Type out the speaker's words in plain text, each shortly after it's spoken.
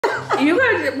You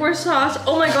gotta get more sauce.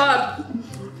 Oh my god.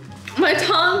 My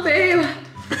tongue, babe.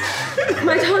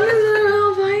 My tongue is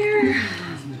on fire.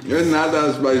 It's not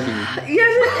that spicy.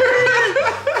 Yes, it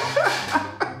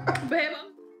is. Babe.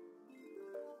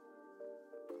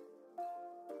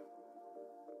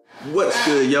 What's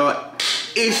good, y'all?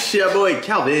 It's your boy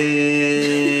Calvin.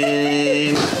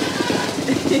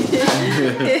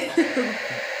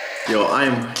 Yo,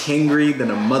 I'm hungry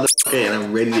than a motherfucker and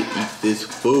I'm ready to eat this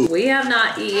food. We have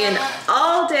not eaten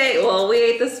all day. Well, we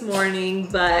ate this morning,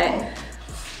 but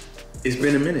it's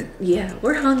been a minute. Yeah,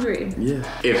 we're hungry. Yeah.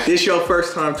 If this your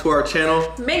first time to our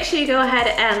channel, make sure you go ahead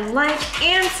and like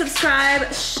and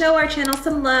subscribe. Show our channel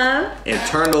some love. And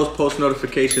turn those post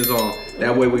notifications on.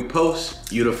 That way we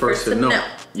post, you the first to know.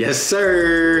 Yes,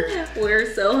 sir.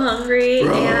 We're so hungry.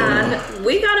 Bro. And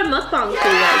we got a mukbang for you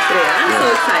guys today. I'm so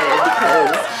excited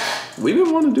because we've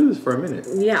been wanting to do this for a minute.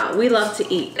 Yeah, we love to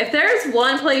eat. If there's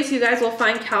one place you guys will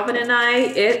find Calvin and I,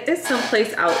 it is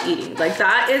someplace out eating. Like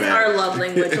that is our love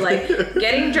language. Like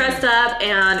getting dressed up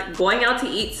and going out to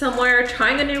eat somewhere,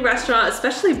 trying a new restaurant,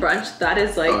 especially brunch. That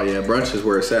is like, oh yeah, brunch is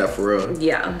where it's at for real.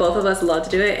 Yeah, both of us love to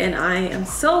do it. And I am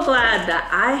so glad that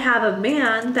I have a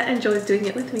man that enjoys doing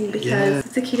it with me because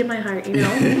it's the key to my heart, you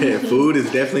know? Food is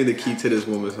definitely the key to this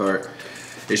woman's heart.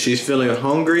 If she's feeling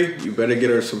hungry, you better get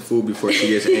her some food before she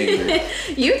gets angry.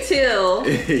 You too.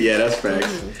 Yeah, that's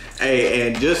facts. Hey,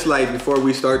 and just like before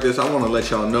we start this, I want to let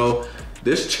y'all know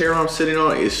this chair I'm sitting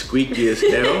on is squeaky as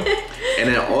hell. And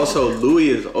then also Louis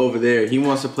is over there. He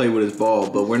wants to play with his ball,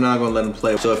 but we're not gonna let him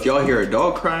play. So if y'all hear a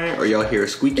dog crying or y'all hear a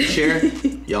squeaky chair,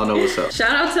 y'all know what's up.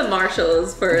 Shout out to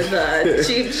Marshall's for the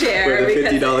cheap chair. For the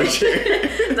 $50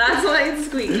 chair. That's why it's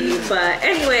squeaky. But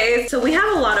anyways, so we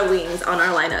have a lot of wings on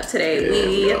our lineup today. Yeah,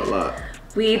 we got a lot.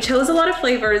 We chose a lot of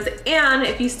flavors, and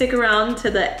if you stick around to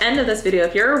the end of this video,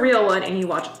 if you're a real one and you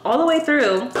watch all the way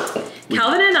through,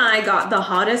 Calvin and I got the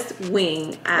hottest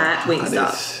wing at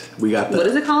Wingstop. We got the, what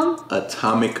is it called?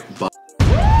 ATOMIC B0MB.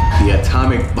 The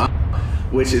ATOMIC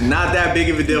B0MB, which is not that big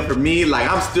of a deal for me. Like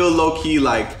I'm still low key,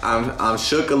 like I'm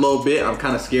shook a little bit. I'm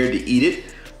kind of scared to eat it,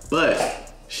 but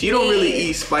she don't really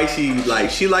eat spicy. Like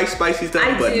she likes spicy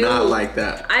stuff, but not like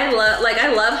that. I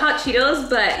love hot Cheetos,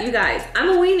 but you guys, I'm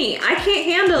a weenie. I can't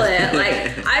handle it.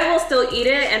 Like I will still eat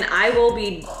it, and I will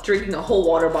be drinking a whole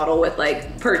water bottle with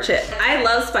like per chip. I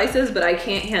love spices, but I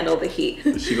can't handle the heat.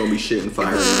 She gonna be shitting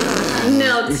fire.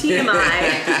 No,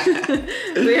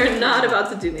 TMI. We are not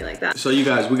about to do me like that. So you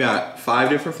guys, we got 5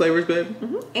 different flavors, babe.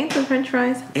 And some French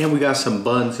fries. And we got some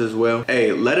buns as well.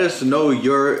 Hey, let us know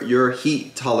your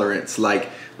heat tolerance. Like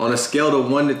on a scale of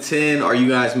 1 to 10, are you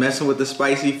guys messing with the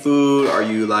spicy food? Are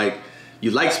you like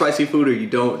spicy food or you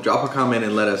don't? Drop a comment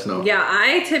and let us know. Yeah,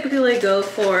 I typically go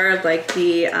for like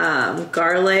the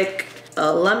garlic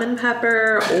lemon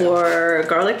pepper or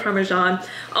garlic parmesan.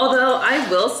 Although I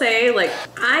will say, like,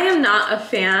 I am not a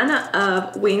fan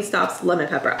of Wingstop's lemon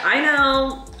pepper. I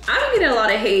know I'm getting a lot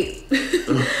of hate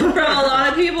from a lot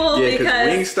of people because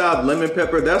Wingstop lemon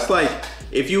pepper, that's like,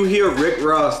 if you hear Rick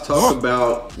Ross talk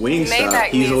about Wingstop,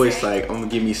 he's always like, I'm gonna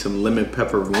give me some lemon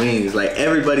pepper wings. Like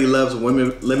everybody loves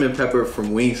lemon pepper from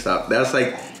Wingstop. That's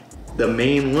like the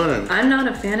main one. I'm not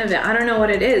a fan of it. I don't know what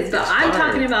it is, but I'm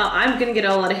talking about, I'm gonna get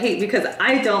a lot of hate because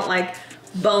I don't like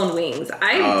bone wings.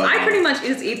 I pretty much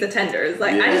just eat the tenders.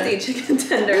 Like I just eat chicken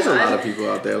tenders. There's a lot of people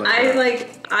out there like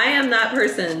that. I am that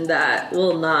person that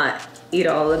will not eat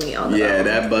all the meat on the bone. Yeah,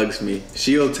 that bugs me.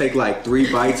 She'll take like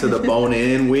 3 bites of the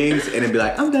bone-in wings and then be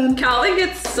like, I'm done. Calvin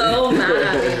gets so mad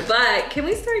at me. But can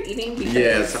we start eating? Because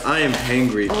yes, I am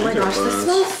hangry. Oh my gosh, this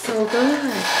smells so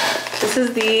good. This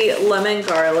is the lemon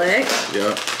garlic.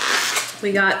 Yep.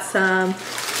 We got some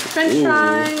French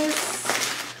fries.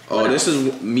 Oh, this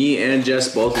is, me and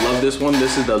Jess both love this one.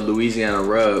 This is the Louisiana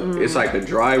rub. It's like a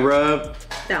dry rub.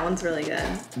 That one's really good.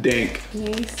 Dank.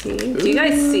 Can you see? Do you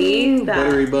guys see that?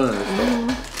 Buttery buns.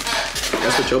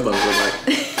 That's what your buns look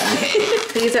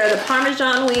like. These are the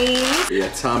Parmesan wings. Yeah,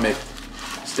 ATOMIC.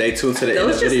 Stay tuned to the end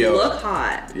of the video. Those just look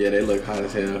hot. Yeah, they look hot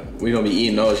as hell. We're gonna be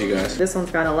eating those, you guys. This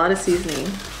one's got a lot of seasoning.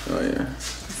 Oh yeah.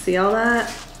 See all that?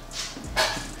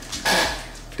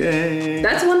 Dang.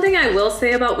 That's one thing I will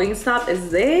say about Wingstop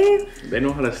is they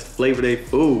know how to flavor their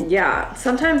food. Yeah,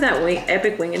 sometimes at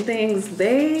Epic Wingin' things,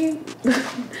 they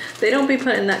don't be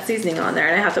putting that seasoning on there,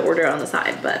 and I have to order it on the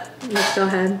side. But let's go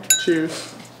ahead.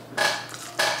 Cheers.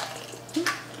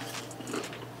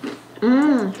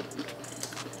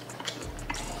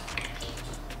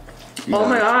 Oh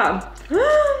my god.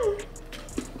 I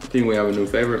think we have a new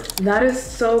favorite. That is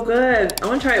so good. I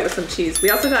want to try it with some cheese. We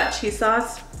also got cheese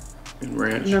sauce. And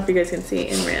ranch. I don't know if you guys can see,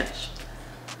 in ranch.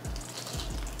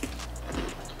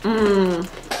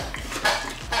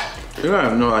 You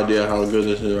have no idea how good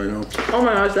this is right now. Oh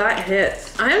my gosh, that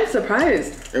hits. I am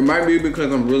surprised. It might be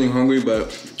because I'm really hungry,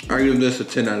 but I give this a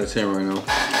 10 out of 10 right now.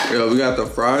 Yo, we got the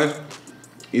fries.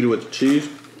 Eat it with the cheese.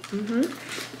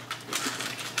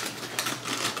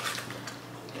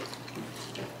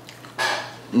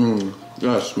 You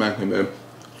gotta smack me, babe.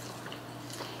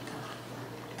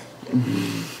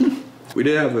 We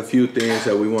did have a few things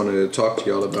that we wanted to talk to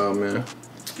y'all about, man.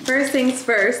 First things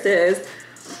first is,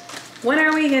 when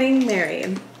are we getting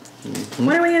married?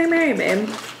 When are we getting married, babe?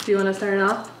 Do you want to start it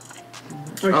off?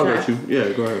 Or I'll should let you.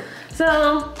 Yeah, go ahead.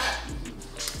 So,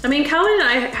 I mean, Calvin and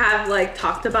I have like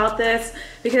talked about this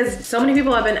because so many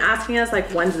people have been asking us like,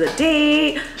 when's the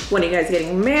date? When are you guys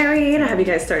getting married? Have you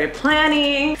guys started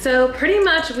planning? So pretty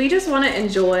much we just want to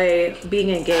enjoy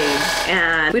being engaged,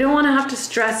 and we don't want to have to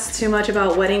stress too much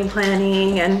about wedding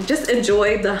planning, and just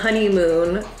enjoy the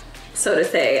honeymoon, so to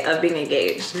say, of being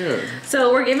engaged. Yeah.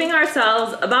 So we're giving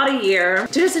ourselves about a year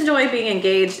to just enjoy being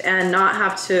engaged and not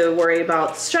have to worry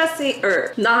about stressing,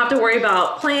 or not have to worry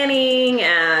about planning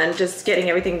and just getting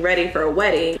everything ready for a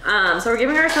wedding. So we're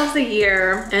giving ourselves a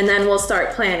year, and then we'll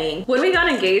start planning. When we got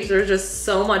engaged, there's just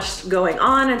so much going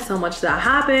on and so much that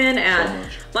happened,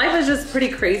 and life is just pretty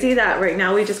crazy that right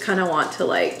now we just kind of want to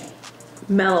like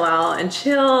mellow out and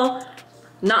chill,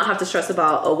 not have to stress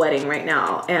about a wedding right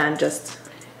now, and just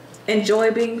enjoy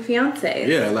being fiancés.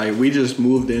 Yeah, like we just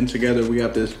moved in together. We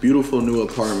got this beautiful new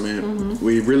apartment.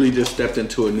 We really just stepped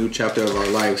into a new chapter of our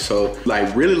life. So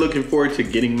like really looking forward to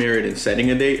getting married and setting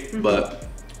a date, but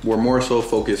we're more so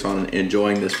focused on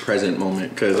enjoying this present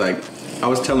moment. Cause like I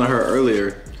was telling her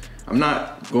earlier, I'm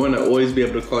not going to always be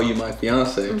able to call you my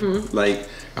fiance. Like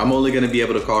I'm only going to be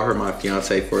able to call her my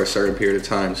fiance for a certain period of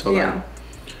time. So like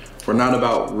we're not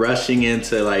about rushing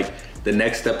into like the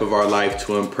next step of our life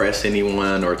to impress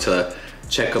anyone or to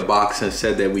check a box and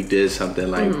said that we did something.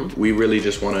 Like we really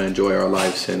just want to enjoy our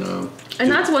lives, and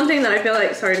that's one thing that I feel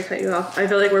like, sorry to cut you off, I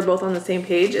feel like we're both on the same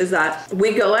page, is that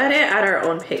we go at it at our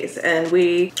own pace, and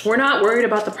we're not worried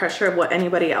about the pressure of what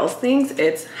anybody else thinks.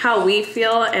 It's how we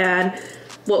feel and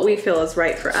what we feel is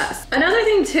right for us. Another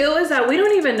thing too is that we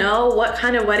don't even know what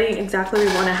kind of wedding exactly we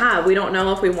want to have. We don't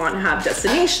know if we want to have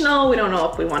destinational, we don't know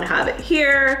if we want to have it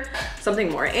here,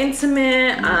 something more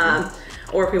intimate,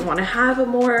 or if we want to have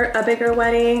a bigger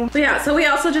wedding. But yeah, so we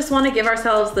also just want to give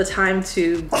ourselves the time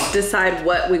to decide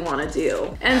what we want to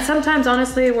do. And sometimes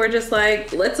honestly, we're just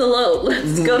like, let's elope,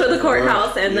 let's go to the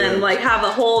courthouse and then like have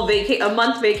a whole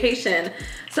month vacation.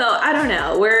 So I don't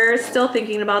know, we're still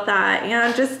thinking about that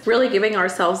and just really giving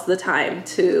ourselves the time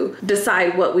to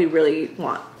decide what we really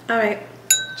want. All right.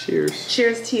 Cheers.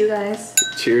 Cheers to you guys.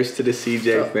 Cheers to the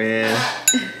CJ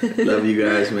fan. Love you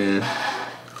guys, man.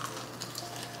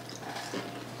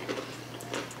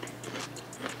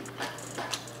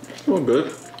 One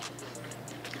good.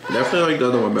 Definitely like the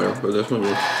other one better, but this one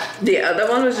good. The other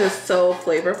one was just so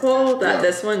flavorful that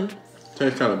this one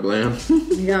tastes kind of bland.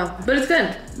 Yeah, but it's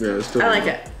good. Yeah, it's still I like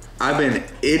it. I've been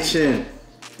itching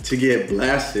to get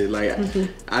blasted. Like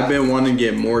I've been wanting to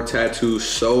get more tattoos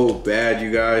so bad,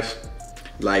 you guys.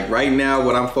 Like right now,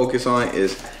 what I'm focused on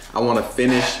is I want to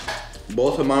finish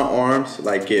both of my arms,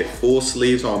 like get full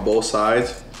sleeves on both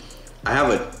sides. I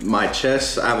have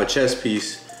a chest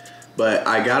piece, but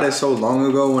I got it so long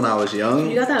ago when I was young.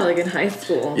 You got that like in high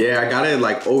school. Yeah, I got it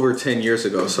like over 10 years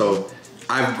ago. So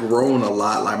I've grown a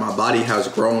lot. Like my body has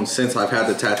grown since I've had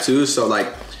the tattoos. So like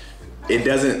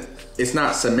it's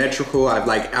not symmetrical. I've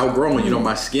like outgrown, you know,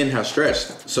 my skin has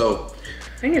stretched. So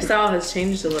I think your style has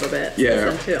changed a little bit.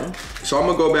 Yeah. Too. So I'm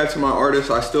gonna go back to my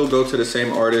artist. I still go to the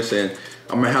same artist, and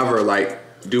I'm gonna have her like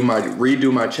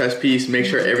redo my chest piece, make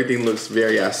sure everything looks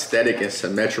very aesthetic and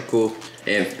symmetrical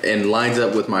and lines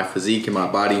up with my physique and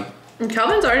my body. And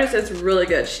Calvin's artist is really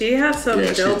good. She has some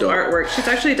dope artwork. She's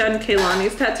actually done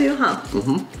Kaylani's tattoo, huh?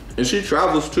 And she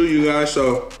travels too, you guys,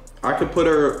 so I could put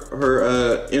her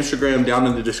Instagram down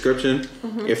in the description.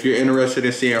 If you're interested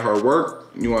in seeing her work,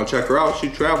 you want to check her out, she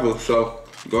travels, so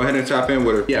go ahead and tap in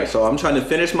with her. Yeah, so I'm trying to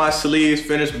finish my sleeves,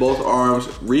 finish both arms,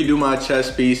 redo my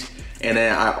chest piece, and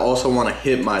then I also want to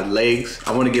hit my legs.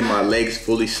 I want to get my legs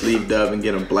fully sleeved up and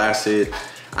get them blasted.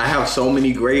 I have so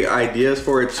many great ideas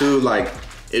for it too, like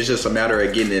it's just a matter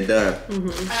of getting it done.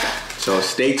 So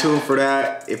stay tuned for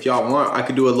that. If y'all want, I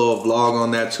could do a little vlog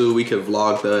on that too. We could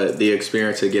vlog the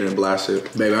experience of getting blasted.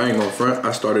 Baby, I ain't gonna front.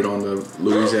 I started on the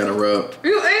Louisiana rub.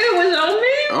 You ate it without me?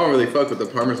 I don't really fuck with the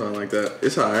Parmesan like that.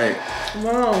 It's alright.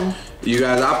 Wow. You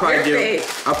guys, I'll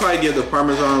probably give the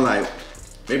Parmesan like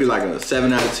maybe like a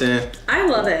 7 out of 10. I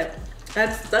love it.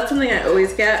 That's something I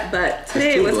always get, but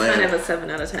today it was kind of a 7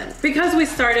 out of 10. Because we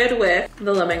started with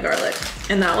the lemon garlic,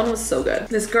 and that one was so good.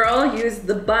 This girl used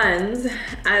the buns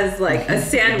as like a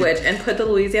sandwich and put the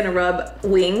Louisiana rub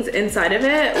wings inside of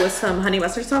it with some honey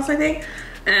mustard sauce, I think.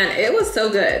 And it was so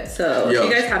good. So if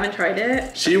you guys haven't tried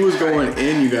it, she was going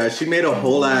in, you guys. She made a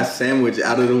whole ass sandwich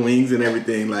out of the wings and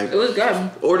everything. Like, it was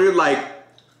good. Ordered like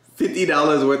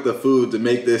 $50 worth of food to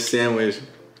make this sandwich.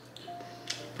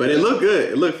 But it looked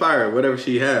good. It looked fire, whatever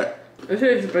she had. It's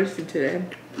really spicy today.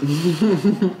 I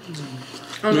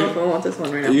don't know if I want this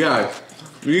one right now.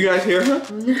 You guys hear her?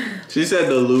 She said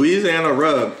the Louisiana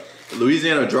rub,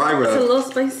 Louisiana dry rub. It's a little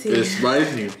spicy. It's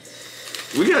spicy.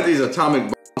 We got these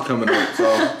ATOMIC coming up, so.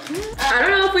 I don't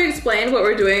know if we explained what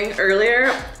we're doing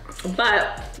earlier,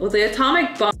 but with the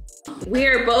ATOMIC bomb, we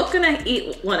are both gonna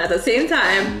eat one at the same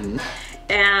time,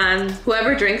 and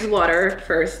whoever drinks water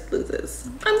first loses.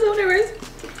 I'm so nervous.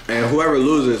 And whoever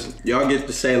loses, y'all get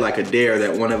to say like a dare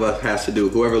that one of us has to do.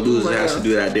 Whoever loses has to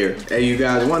do that dare. Hey, you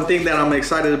guys, one thing that I'm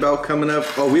excited about coming up.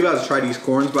 Oh, we about to try these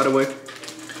corns, by the way.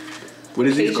 What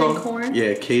is these called? Cajun corn?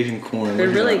 Yeah, Cajun corn. They're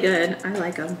really good. I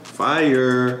like them.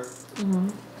 Fire.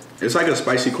 It's like a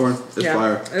spicy corn. It's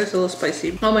fire. It's a little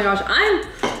spicy. Oh my gosh,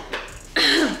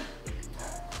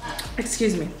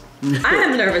 excuse me. I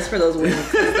am nervous for those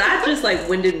wings. That just like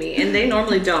winded me, and they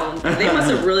normally don't. They must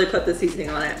have really put the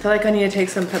seasoning on it. I feel like I need to take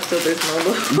some Pepto-Bismol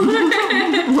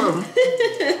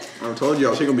before. I told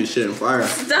y'all she gonna be shitting fire.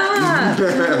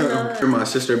 Stop. My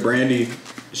sister Brandy,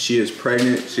 she is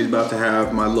pregnant. She's about to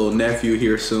have my little nephew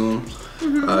here soon.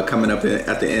 Coming up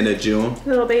at the end of June.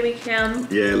 Little baby Cam.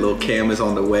 Yeah, little Cam is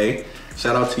on the way.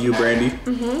 Shout out to you, Brandy.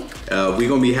 We're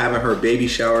gonna be having her baby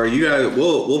shower. You guys,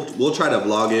 we'll try to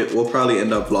vlog it. We'll probably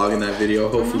end up vlogging that video,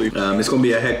 hopefully. It's gonna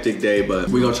be a hectic day, but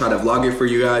we're gonna try to vlog it for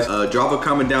you guys. Drop a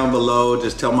comment down below.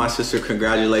 Just tell my sister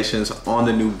congratulations on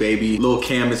the new baby. Little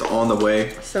Cam is on the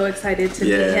way. So excited to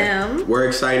meet him. We're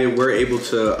excited. We're able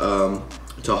to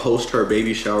host her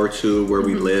baby shower too, where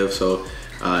we live. So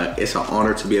it's an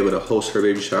honor to be able to host her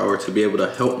baby shower, to be able to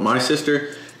help my sister.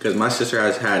 Because my sister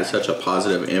has had such a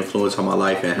positive influence on my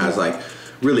life and has like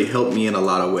really helped me in a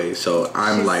lot of ways. So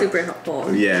I'm like super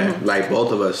helpful. Yeah, like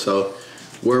both of us. So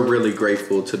we're really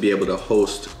grateful to be able to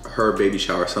host her baby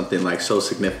shower, something like so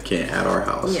significant at our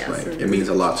house. Yes, like it means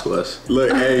a lot to us. Look,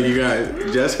 hey you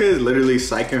guys, Jessica is literally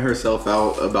psyching herself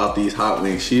out about these hot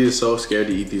wings. She is so scared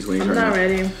to eat these wings right now. I'm not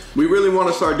ready. We really want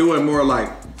to start doing more like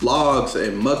vlogs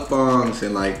and mukbangs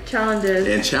and like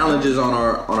challenges on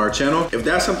our channel. If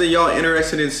that's something y'all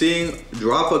interested in seeing,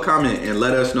 drop a comment and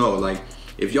let us know. Like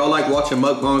if y'all like watching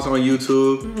mukbangs on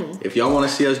YouTube, if y'all want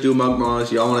to see us do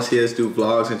mukbangs, y'all want to see us do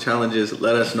vlogs and challenges,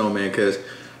 let us know, man, because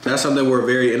that's something we're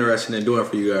very interested in doing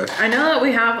for you guys. I know that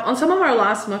we have, on some of our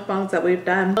last mukbangs that we've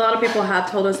done, a lot of people have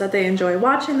told us that they enjoy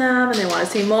watching them and they want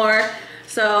to see more.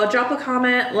 So drop a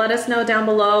comment, let us know down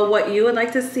below what you would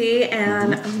like to see,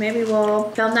 and maybe we'll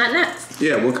film that next.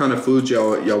 Yeah, what kind of food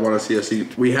y'all want to see us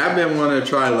eat? We have been wanting to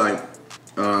try like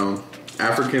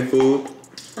African food.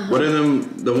 What are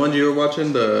them, the ones you were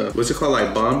watching, what's it called,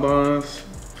 like bonbons?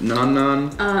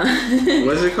 Naan?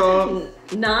 What's it called?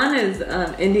 Naan is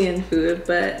Indian food,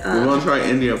 but we want to try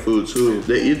Indian food too.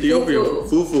 The Ethiopian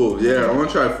fufu. Yeah, I want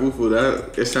to try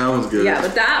fufu. It sounds good. Yeah,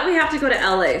 but that we have to go to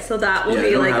LA, so that will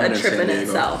be like a trip in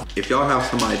itself. If y'all have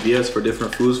some ideas for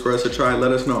different foods for us to try,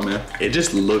 let us know, man. It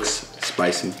just looks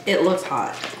spicy. It looks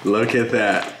hot. Look at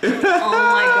that. Oh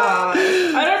my god.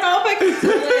 I don't know if I can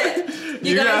do it.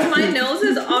 You guys, my nose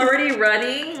is already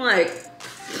running, like,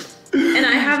 and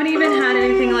I haven't even had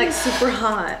anything like super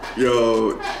hot.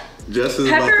 Yo. Jess is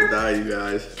about to die, you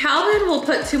guys. Calvin will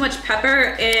put too much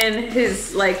pepper in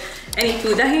his, like, any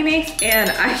food that he makes, and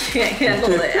I can't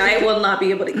handle it. I will not be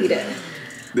able to eat it.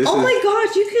 Oh my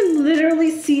gosh, you can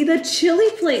literally see the chili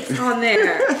flakes on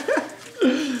there.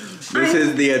 This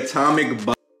is the ATOMIC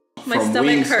B0MB from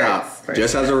Wingstop.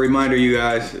 Just as a reminder, you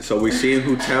guys, so we're seeing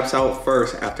who taps out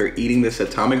first after eating this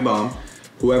ATOMIC B0MB.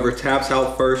 Whoever taps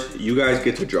out first, you guys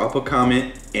get to drop a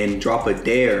comment and drop a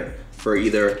dare for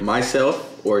either myself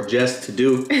or Jess to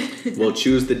do. We'll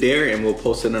choose the dare and we'll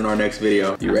post it in our next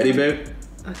video. You ready, babe?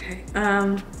 Okay.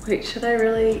 Wait, should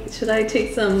I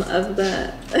take some of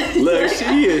the... Look,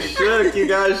 she is shook, you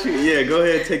guys. Yeah, go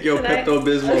ahead, take your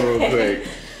Pepto-Bismol real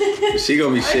quick. She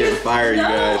gonna be shitting fire, you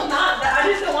guys. No, not that. I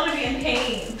just don't want to be in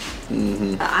pain.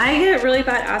 I get really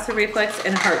bad acid reflux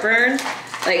and heartburn.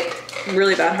 Like,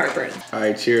 really bad heartburn. All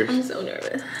right, cheers. I'm so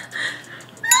nervous.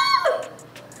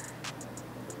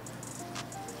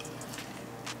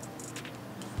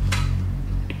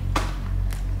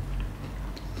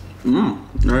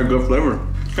 Alright, good flavor.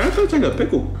 Kind of tastes like a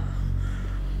pickle.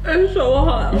 It's so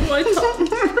hot on my tongue.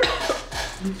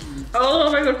 I don't know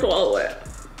if I could swallow it.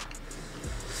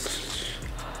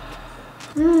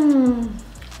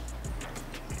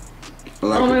 I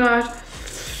like Oh my it. gosh.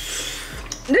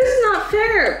 This is not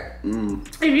fair.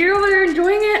 If you're over there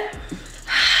enjoying it,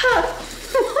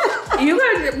 you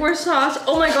gotta get more sauce.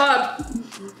 Oh my god.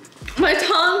 My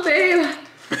tongue, babe.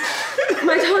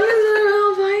 My tongue is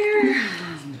on fire.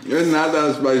 It's not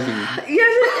that spicy.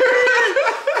 Yes, it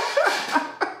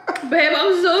is. Babe,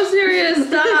 I'm so serious.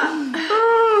 Stop.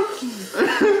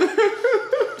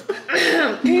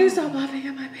 Can you stop laughing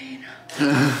at my pain?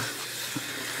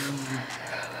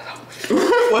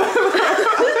 What?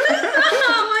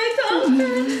 My tongue.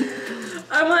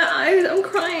 My eyes. I'm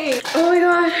crying. Oh my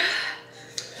god.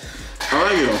 I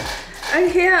like it though.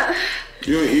 I can't.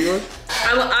 You wanna eat one?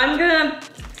 I'm gonna,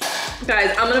 guys,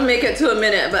 I'm gonna make it to a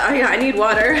minute, but I need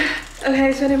water. Okay,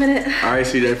 it's been a minute. All right,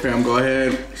 CJ fam, go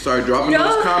ahead. Start dropping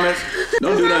those comments.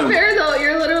 Don't do It's not that. fair though.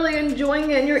 You're literally enjoying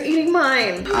it and you're eating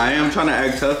mine. I am trying to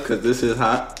act tough because this is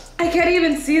hot. I can't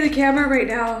even see the camera right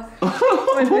now.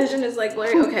 My vision is like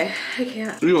blurry. Okay, I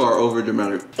can't. You are over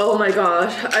dramatic. Oh my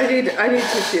gosh, I need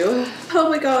tissue. Oh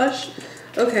my gosh.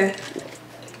 Okay.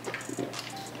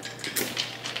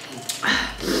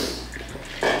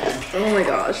 Oh my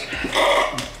gosh.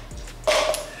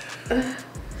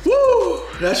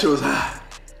 Woo! That shit was hot.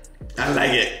 I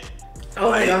like it. Oh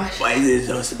my gosh. Why is it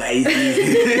so spicy?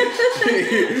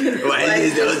 Why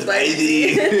is it so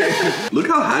spicy? Look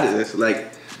how hot it is.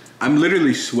 Like, I'm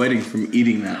literally sweating from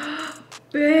eating that.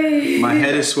 Babe. My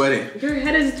head is sweating. Your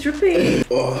head is dripping.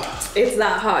 Oh. It's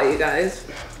that hot, you guys.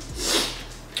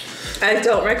 I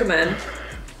don't recommend.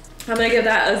 I'm gonna give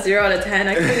that a 0 out of 10.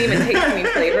 I couldn't even taste any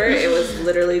flavor. It was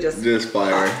literally just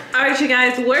fire. All right, you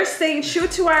guys, we're staying true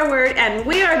to our word and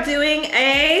we are doing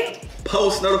a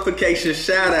Post notification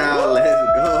shout out. Let's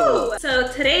go.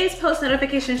 So today's post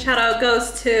notification shout out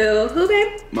goes to who,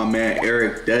 babe? My man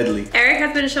Eric Dudley. Eric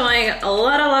has been showing a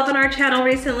lot of love on our channel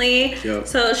recently. Yep.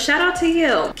 So shout out to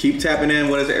you. Keep tapping in.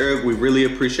 What is it, Eric? We really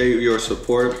appreciate your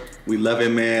support. We love it,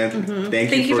 man.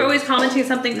 Thank you for always commenting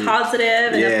something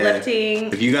positive and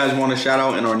uplifting. If you guys want a shout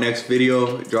out in our next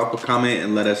video, drop a comment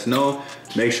and let us know.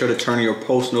 Make sure to turn your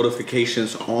post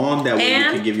notifications on. That way we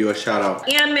can give you a shout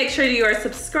out. And make sure you are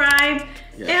subscribed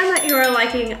and that you are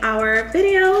liking our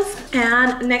videos.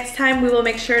 And next time we will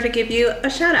make sure to give you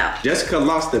a shout out. Jessica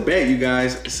lost the bet, you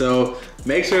guys. So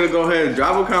make sure to go ahead and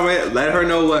drop a comment. Let her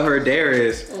know what her dare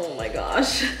is. Oh my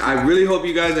gosh. I really hope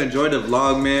you guys enjoyed the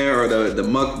vlog, man, or the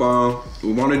mukbang.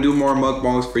 We want to do more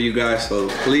mukbangs for you guys, so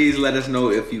please let us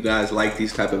know if you guys like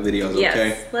these type of videos, yes,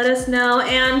 okay? Let us know,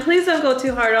 and please don't go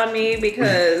too hard on me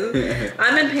because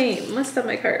I'm in pain. My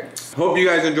stomach hurts. Hope you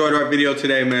guys enjoyed our video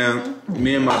today, man.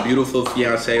 Me and my beautiful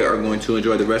fiance are going to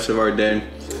enjoy the rest of our day.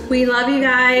 We love you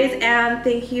guys, and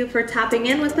thank you for tapping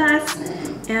in with us,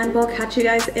 and we'll catch you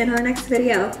guys in our next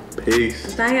video.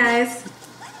 Peace. Bye, guys.